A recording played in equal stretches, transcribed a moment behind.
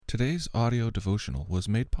Today's audio devotional was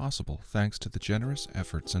made possible thanks to the generous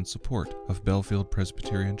efforts and support of Bellefield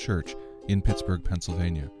Presbyterian Church in Pittsburgh,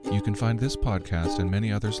 Pennsylvania. You can find this podcast and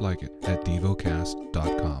many others like it at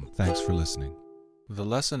Devocast.com. Thanks for listening. The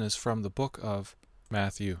lesson is from the book of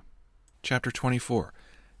Matthew, chapter 24.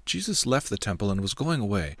 Jesus left the temple and was going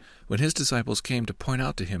away when his disciples came to point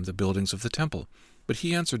out to him the buildings of the temple. But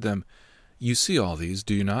he answered them, "You see all these,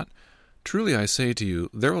 do you not? Truly I say to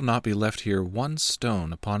you, there will not be left here one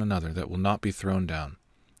stone upon another that will not be thrown down."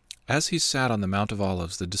 As he sat on the Mount of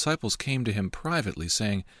Olives, the disciples came to him privately,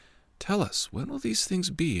 saying, "Tell us, when will these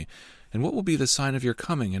things be? And what will be the sign of your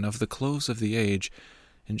coming and of the close of the age?"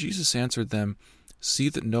 And Jesus answered them, "See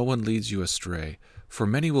that no one leads you astray. For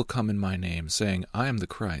many will come in my name, saying, I am the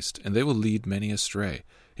Christ, and they will lead many astray.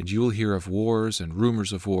 And you will hear of wars and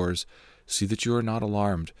rumors of wars. See that you are not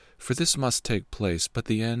alarmed, for this must take place, but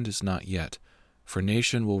the end is not yet. For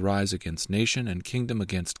nation will rise against nation, and kingdom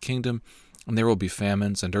against kingdom, and there will be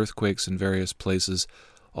famines and earthquakes in various places.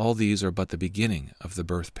 All these are but the beginning of the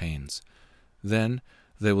birth pains. Then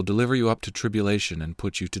they will deliver you up to tribulation and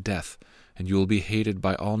put you to death, and you will be hated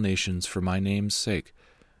by all nations for my name's sake.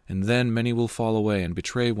 And then many will fall away and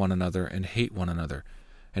betray one another and hate one another.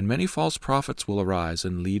 And many false prophets will arise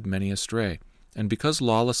and lead many astray. And because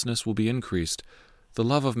lawlessness will be increased, the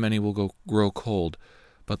love of many will grow cold.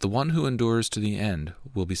 But the one who endures to the end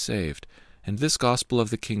will be saved. And this gospel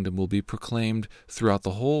of the kingdom will be proclaimed throughout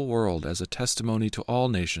the whole world as a testimony to all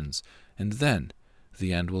nations. And then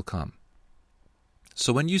the end will come.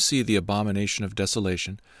 So when you see the abomination of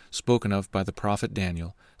desolation, spoken of by the prophet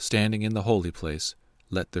Daniel, standing in the holy place,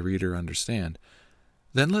 let the reader understand.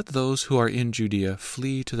 Then let those who are in Judea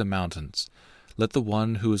flee to the mountains. Let the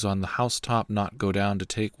one who is on the housetop not go down to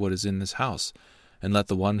take what is in his house, and let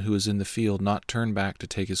the one who is in the field not turn back to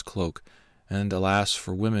take his cloak. And alas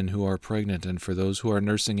for women who are pregnant and for those who are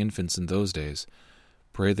nursing infants in those days.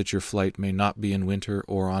 Pray that your flight may not be in winter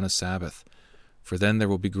or on a Sabbath. For then there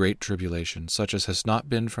will be great tribulation, such as has not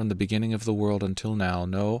been from the beginning of the world until now,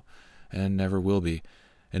 no, and never will be.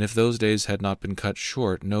 And if those days had not been cut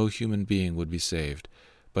short, no human being would be saved.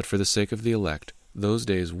 But for the sake of the elect, those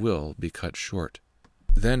days will be cut short.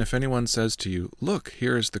 Then if anyone says to you, Look,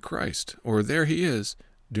 here is the Christ, or there he is,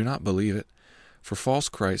 do not believe it. For false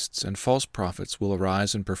Christs and false prophets will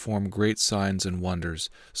arise and perform great signs and wonders,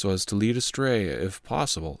 so as to lead astray, if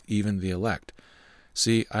possible, even the elect.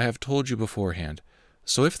 See, I have told you beforehand.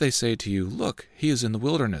 So if they say to you, Look, he is in the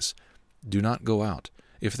wilderness, do not go out.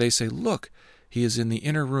 If they say, Look, he is in the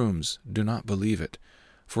inner rooms, do not believe it.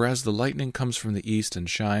 For as the lightning comes from the east and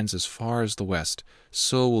shines as far as the west,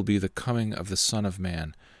 so will be the coming of the Son of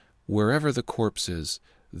Man. Wherever the corpse is,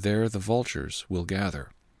 there the vultures will gather.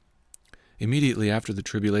 Immediately after the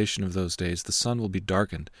tribulation of those days, the sun will be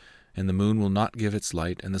darkened, and the moon will not give its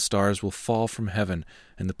light, and the stars will fall from heaven,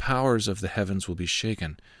 and the powers of the heavens will be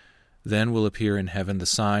shaken. Then will appear in heaven the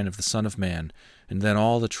sign of the Son of Man, and then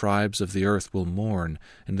all the tribes of the earth will mourn,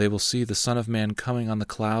 and they will see the Son of Man coming on the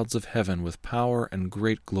clouds of heaven with power and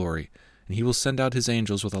great glory. And he will send out his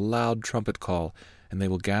angels with a loud trumpet call, and they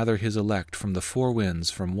will gather his elect from the four winds,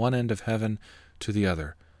 from one end of heaven to the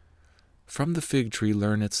other. From the fig tree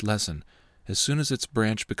learn its lesson. As soon as its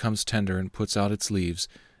branch becomes tender and puts out its leaves,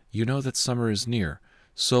 you know that summer is near.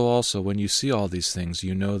 So also when you see all these things,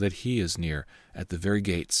 you know that he is near, at the very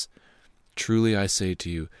gates. Truly I say to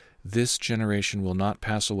you, this generation will not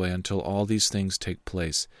pass away until all these things take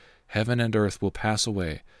place. Heaven and earth will pass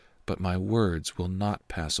away, but my words will not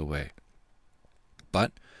pass away.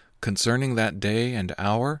 But concerning that day and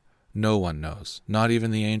hour, no one knows, not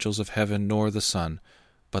even the angels of heaven nor the Son,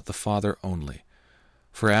 but the Father only.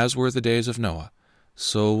 For as were the days of Noah,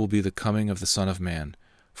 so will be the coming of the Son of Man.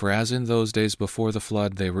 For as in those days before the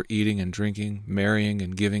flood they were eating and drinking, marrying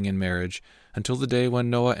and giving in marriage, until the day when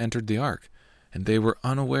Noah entered the ark, and they were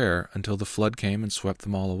unaware until the flood came and swept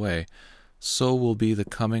them all away, so will be the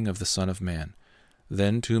coming of the Son of Man.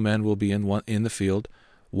 Then 2 men will be in the field,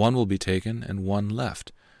 one will be taken and one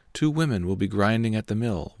left. 2 women will be grinding at the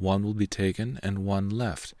mill, one will be taken and one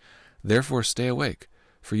left. Therefore stay awake,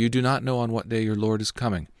 for you do not know on what day your Lord is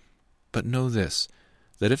coming. But know this,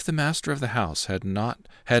 that if the master of the house had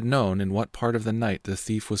known in what part of the night the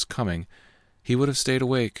thief was coming, he would have stayed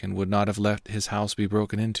awake and would not have let his house be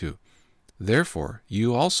broken into. Therefore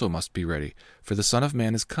you also must be ready, for the Son of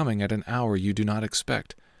Man is coming at an hour you do not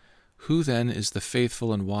expect. Who then is the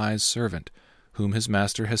faithful and wise servant, whom his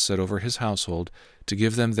master has set over his household, to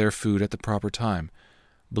give them their food at the proper time?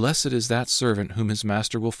 Blessed is that servant whom his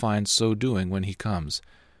master will find so doing when he comes.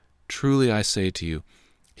 Truly I say to you,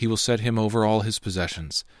 he will set him over all his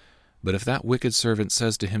possessions. But if that wicked servant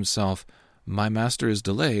says to himself, my master is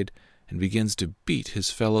delayed, and begins to beat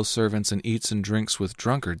his fellow servants and eats and drinks with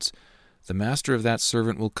drunkards, the master of that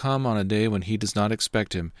servant will come on a day when he does not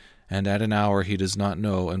expect him, and at an hour he does not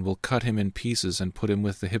know, and will cut him in pieces and put him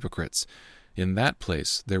with the hypocrites. In that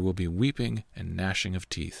place there will be weeping and gnashing of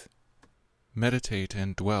teeth. Meditate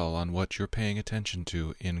and dwell on what you're paying attention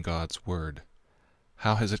to in God's Word.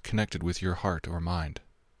 How has it connected with your heart or mind?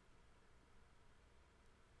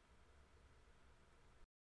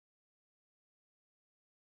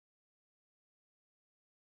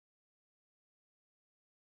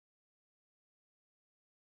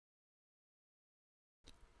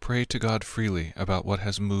 Pray to God freely about what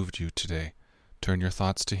has moved you today. Turn your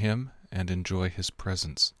thoughts to Him and enjoy His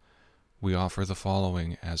presence. We offer the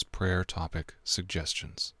following as prayer topic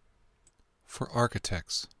suggestions. For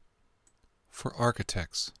architects.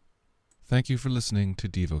 Thank you for listening to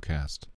Devocast.